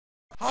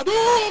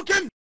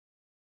Hadouken!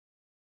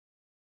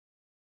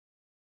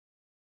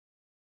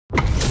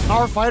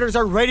 Our fighters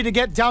are ready to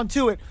get down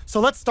to it, so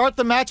let's start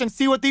the match and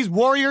see what these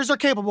warriors are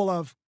capable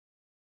of.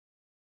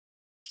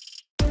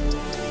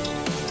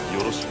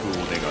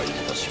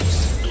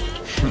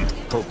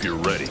 Hope you're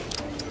ready.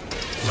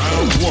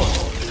 Round 1.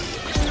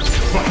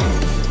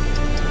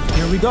 Fight!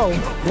 Here we go.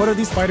 What are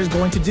these fighters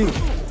going to do?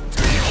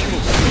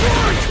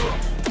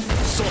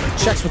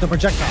 Checks with the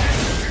projectile.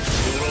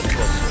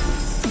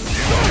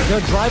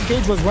 Their drive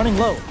gauge was running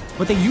low,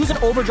 but they use an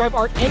overdrive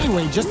art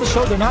anyway just to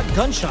show they're not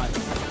gun-shy.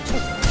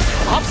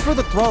 Opts for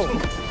the throw.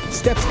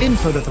 Steps in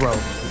for the throw.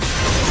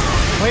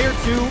 Player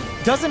 2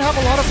 doesn't have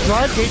a lot of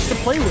drive gauge to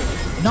play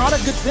with. Not a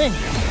good thing.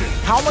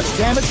 How much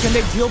damage can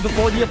they deal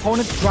before the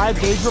opponent's drive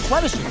gauge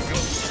replenishes?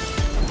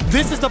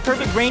 This is the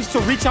perfect range to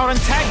reach out and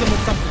tag them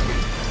with something.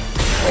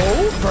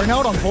 Oh,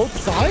 burnout on both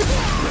sides?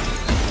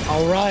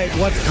 Alright,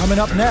 what's coming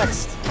up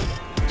next?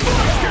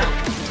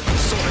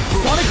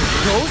 Sonic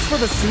goes for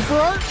the super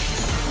art?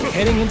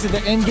 Heading into the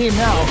endgame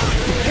now.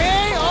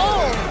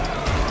 KO!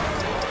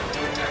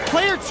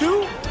 Player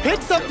 2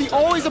 picks up the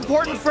always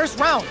important first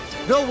round.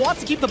 They'll want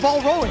to keep the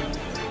ball rolling.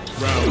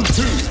 Round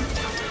 2.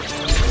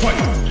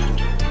 Fight!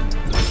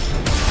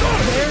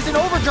 There's an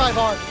overdrive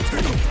art.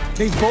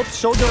 They both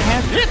showed their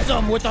hand. Hits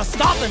him with a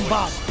stop and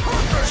bop.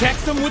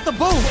 Checks him with the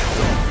boom.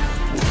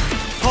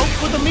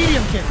 Pokes with a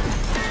medium kick.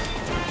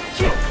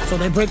 So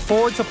they break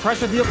forward to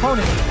pressure the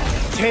opponent.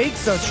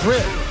 Takes a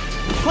trip.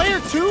 Player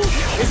 2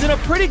 is in a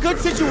pretty good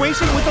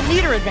situation with a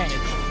meter advantage.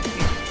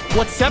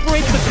 What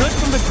separates the good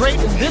from the great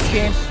in this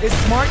game is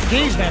smart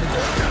gauge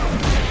management.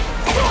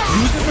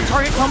 Uses the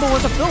target combo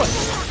as a filler.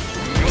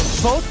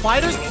 Both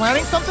fighters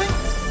planning something?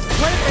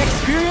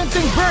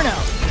 Experiencing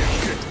burnout.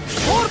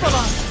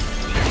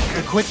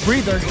 A quick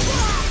breather.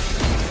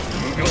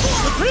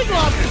 The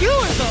pre-glove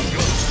skewers them.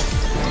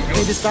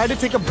 They decide to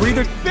take a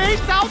breather.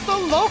 Baits out the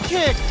low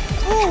kick.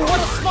 Ooh, what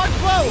a smart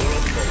blow.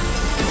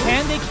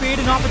 And they create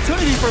an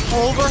opportunity for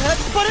overhead,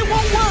 but it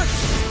won't work.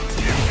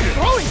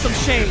 Throwing some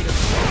shade.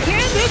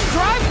 Can this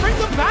drive bring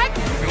them back?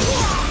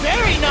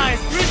 Very nice.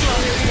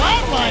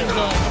 Flatlines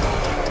them.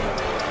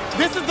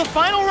 This is the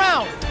final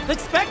round.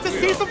 Expect to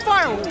see some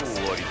fireworks.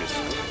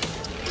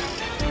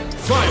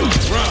 Final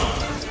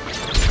round.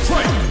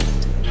 Fight!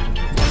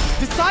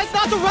 Decides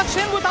not to rush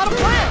in without a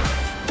plan.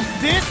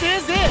 This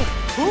is it.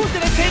 Who's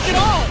gonna take it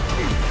all?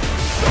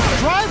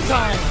 Drive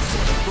time.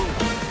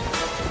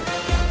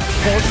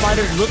 Both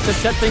fighters look to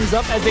set things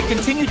up as they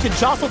continue to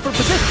jostle for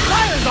position.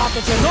 Fires off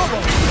the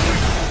Chernobyl.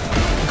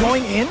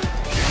 Going in?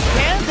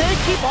 Can they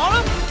keep on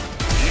him?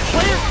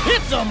 Player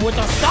hits him with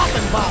a stop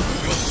and bop.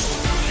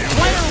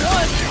 Player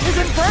 1 is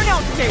in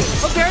burnout state.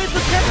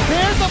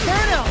 There's a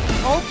burnout.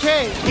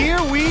 Okay,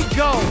 here we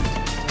go.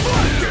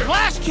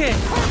 Flash kick.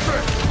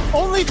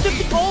 Only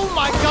 50. Oh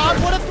my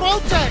god, what a throw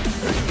tech.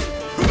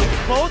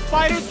 Both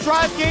fighters'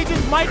 drive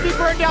gauges might be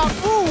burned out.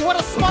 Ooh, what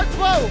a smart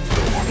blow.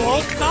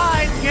 Both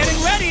sides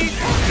getting ready.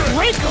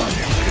 Break them.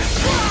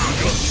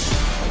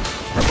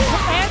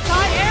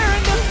 Anti-air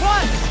in the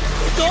punch.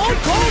 Stone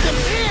Cold and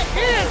it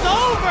is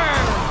over.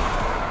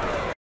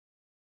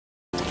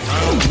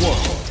 Round 1.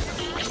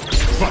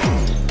 Fight!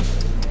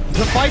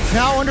 The fight's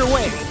now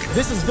underway.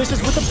 This is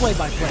Vicious with the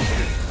play-by-play.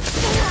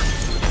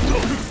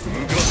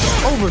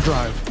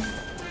 Overdrive.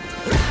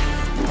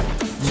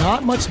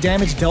 Not much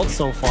damage dealt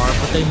so far,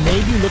 but they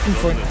may be looking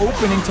for an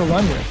opening to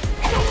run with.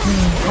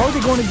 How are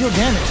they going to deal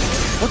damage?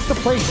 What's the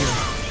play here?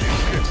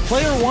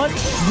 Player 1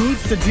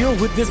 needs to deal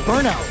with this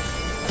burnout.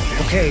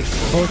 Okay,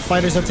 both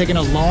fighters have taken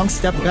a long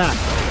step back.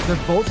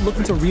 They're both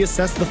looking to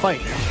reassess the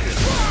fight.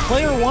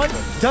 Player 1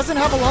 doesn't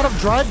have a lot of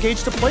drive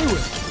gauge to play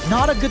with.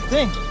 Not a good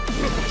thing.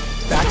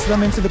 Backs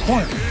them into the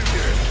corner.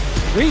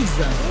 Reads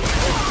them.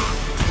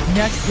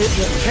 Next hit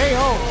with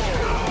KO.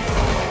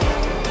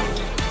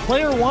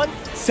 Player 1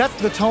 sets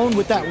the tone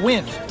with that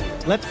win.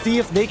 Let's see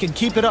if they can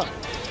keep it up.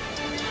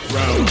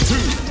 Round 2.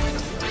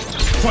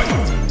 Fight!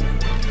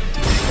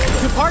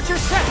 Departure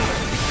set.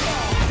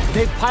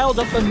 They've piled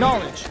up the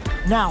knowledge.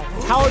 Now,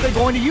 how are they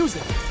going to use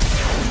it?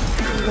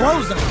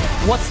 Throws them.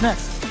 What's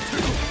next?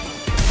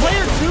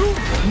 Player 2,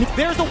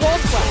 there's a wall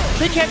splash.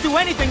 They can't do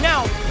anything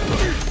now.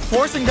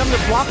 Forcing them to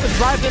block the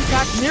drive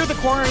impact near the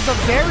corner is a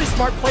very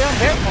smart play on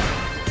their part.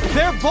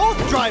 They're both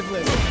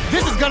driveless.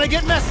 This is gonna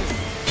get messy.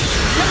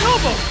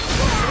 Chernobyl!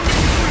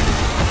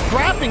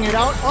 Scrapping it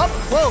out up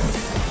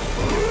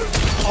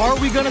close. Are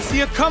we gonna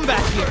see a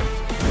comeback here?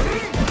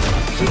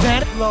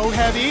 Then low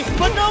heavy,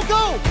 but no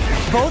go!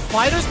 Both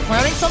fighters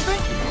planning something?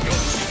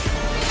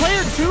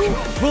 Player 2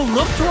 will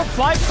look to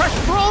apply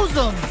pressure. Throws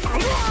them!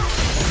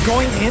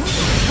 Going in?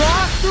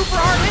 Raw super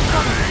art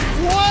incoming!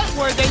 What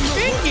were they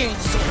thinking?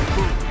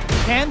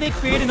 Can they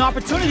create an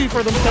opportunity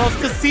for themselves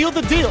to seal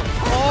the deal?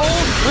 Oh,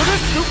 with a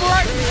super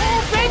art!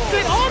 Oh, banks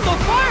it on the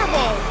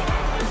fireball!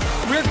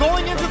 We're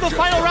going into the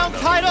final round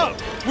tied up.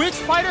 Which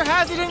fighter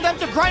has it in them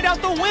to grind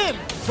out the win?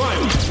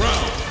 Final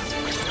round.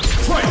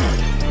 Fight!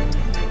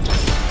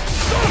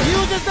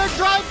 Uses their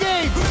drive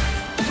gauge.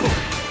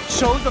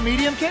 Shows a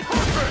medium kick.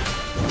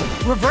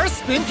 Reverse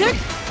spin kick.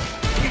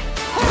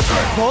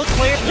 Both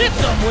players hit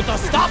them with a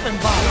stopping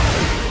bomb.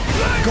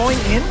 Going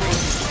in.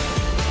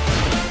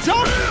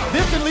 Jump!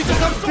 This can lead to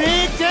some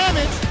big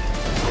damage.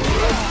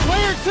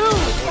 Player 2.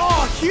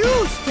 Oh,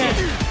 huge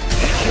damage.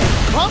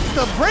 Pumps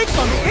the brakes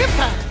on the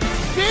impact.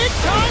 Big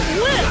time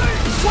whip.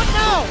 What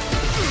now?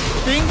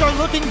 Things are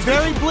looking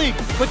very bleak,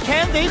 but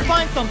can they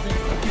find something?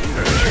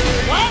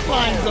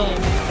 Flatline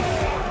zone.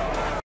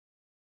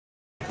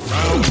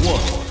 Round 1.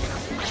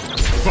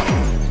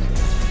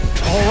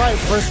 Fight. All right,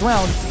 first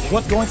round.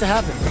 What's going to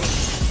happen?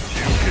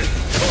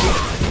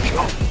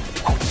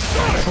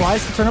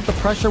 Tries to turn up the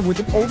pressure with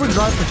an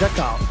overdrive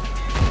projectile.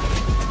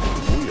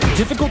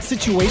 Difficult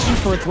situation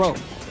for a throw.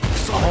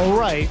 All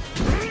right.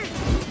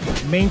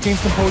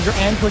 Maintains composure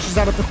and pushes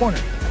out of the corner.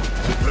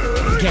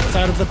 Gets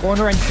out of the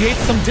corner and creates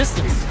some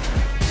distance.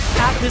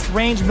 At this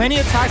range, many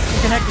attacks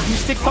can connect if you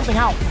stick something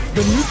out.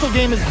 The neutral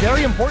game is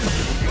very important.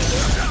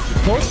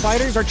 Both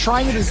fighters are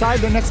trying to decide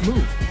their next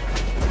move.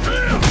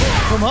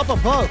 From up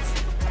above,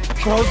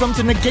 throws them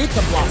to negate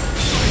the block.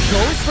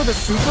 Goes for the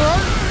super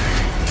art?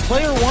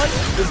 Player 1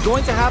 is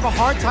going to have a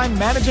hard time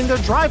managing their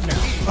drive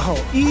now.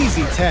 Oh,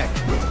 easy tech.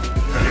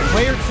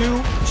 Player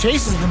 2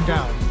 chases them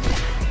down.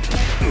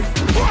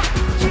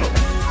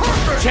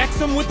 Checks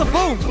them with the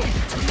boom.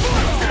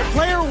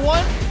 Player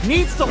 1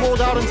 needs to hold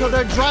out until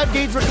their drive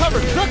gauge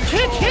recovers. The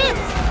kick hits!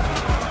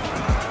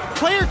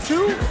 Player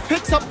 2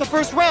 picks up the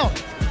first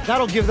round.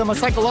 That'll give them a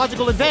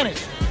psychological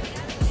advantage.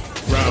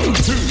 Round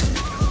 2.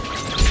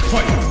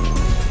 Fight.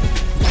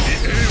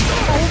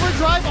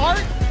 Overdrive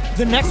art?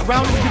 The next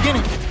round is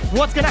beginning.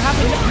 What's gonna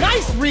happen?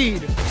 Nice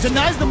read!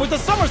 Denies them with a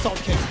somersault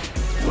kick.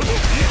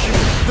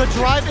 The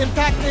drive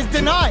impact is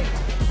denied.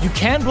 You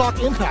can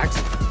block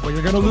impacts, but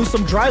you're gonna lose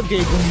some drive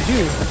gauge when you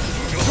do.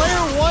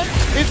 Player 1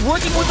 is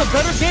working with a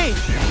better gauge.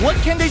 What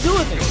can they do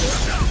with it?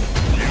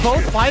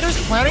 Both fighters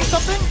planning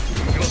something?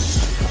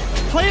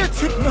 Player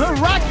 2,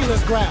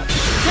 miraculous grab.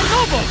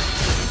 Genovo!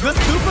 The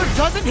super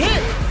doesn't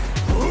hit.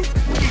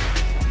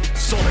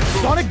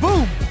 Sonic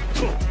boom.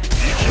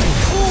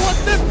 Ooh,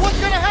 what's this? What's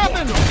gonna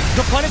happen?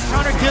 The punish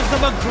counter gives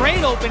them a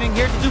great opening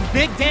here to do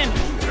big damage.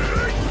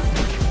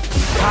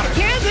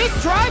 Can this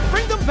drive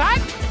bring them back?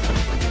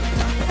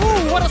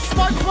 Ooh, what a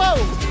smart blow.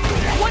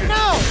 What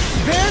now?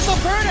 There's a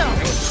burnout.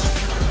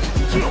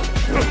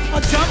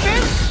 A jump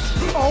in?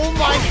 Oh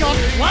my god,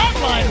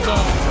 flatline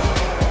zone.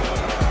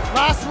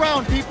 Last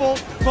round, people.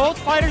 Both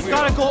fighters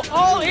gotta go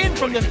all in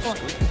from this point.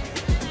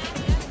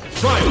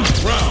 Final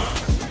round.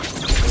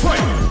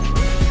 Fight.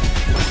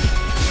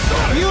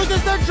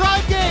 Uses their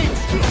drive gauge.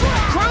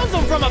 Crowns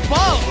them from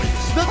above.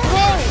 The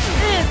throw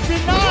is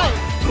denied.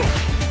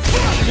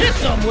 Hits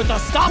them with a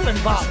stopping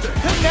bomb.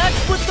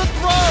 Connects with the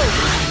throw.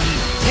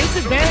 Takes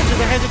advantage of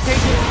the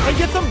hesitation and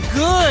gets some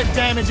good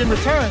damage in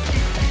return.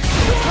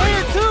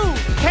 Player 2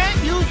 can't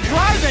use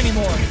drive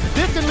anymore.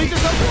 This can lead to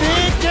some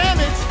big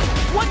damage.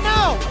 What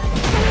now?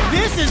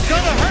 This is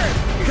gonna hurt.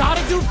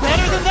 Gotta do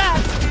better than that.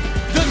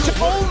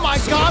 Oh my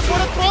god,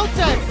 what a throw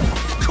tech!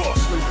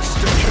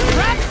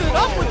 Wraps it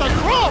up with a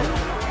throw!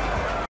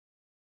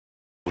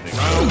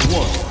 Round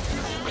 1.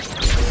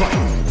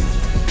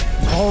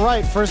 Fight. All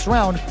right, first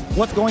round.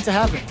 What's going to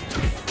happen?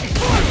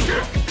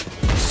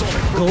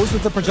 Goes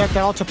with the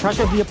projectile to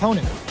pressure the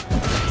opponent.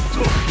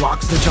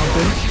 Blocks the jump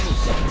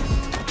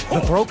in.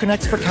 The throw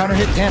connects for counter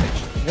hit damage.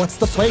 What's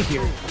the play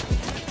here?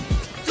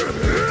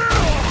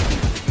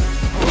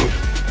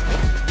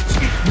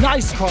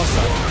 Nice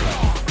cross-up.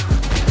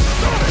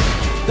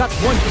 That's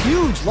one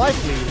huge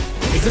life lead.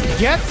 Is it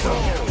gets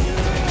some?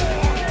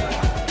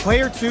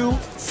 Player 2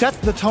 sets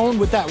the tone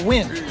with that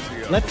win.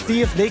 Let's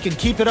see if they can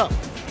keep it up.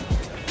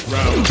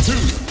 Round 2.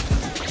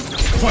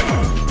 Fight.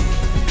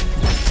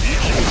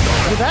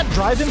 Did that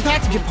drive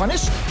impact get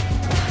punished?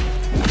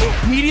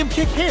 Medium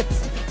kick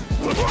hits.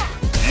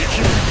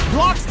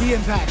 Blocks the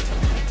impact.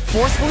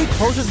 Forcefully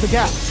closes the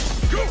gap.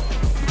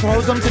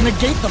 Throws them to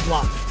negate the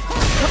block.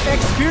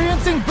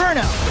 Experiencing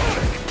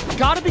burnout.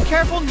 Gotta be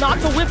careful not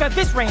to whiff at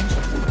this range.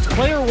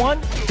 Player 1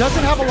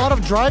 doesn't have a lot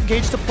of drive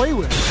gauge to play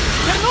with.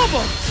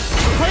 Genovo!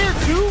 Player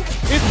 2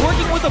 is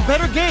working with a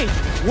better gauge.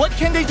 What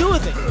can they do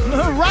with it?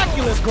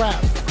 Miraculous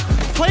grab.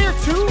 Player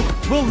 2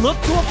 will look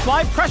to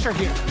apply pressure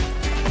here.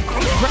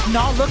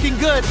 Not looking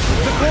good.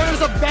 The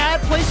corner's a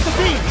bad place to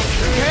be.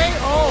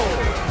 KO.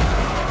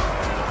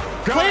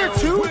 Player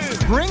 2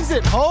 brings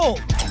it home.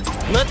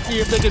 Let's see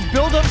if they can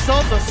build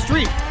themselves a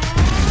streak.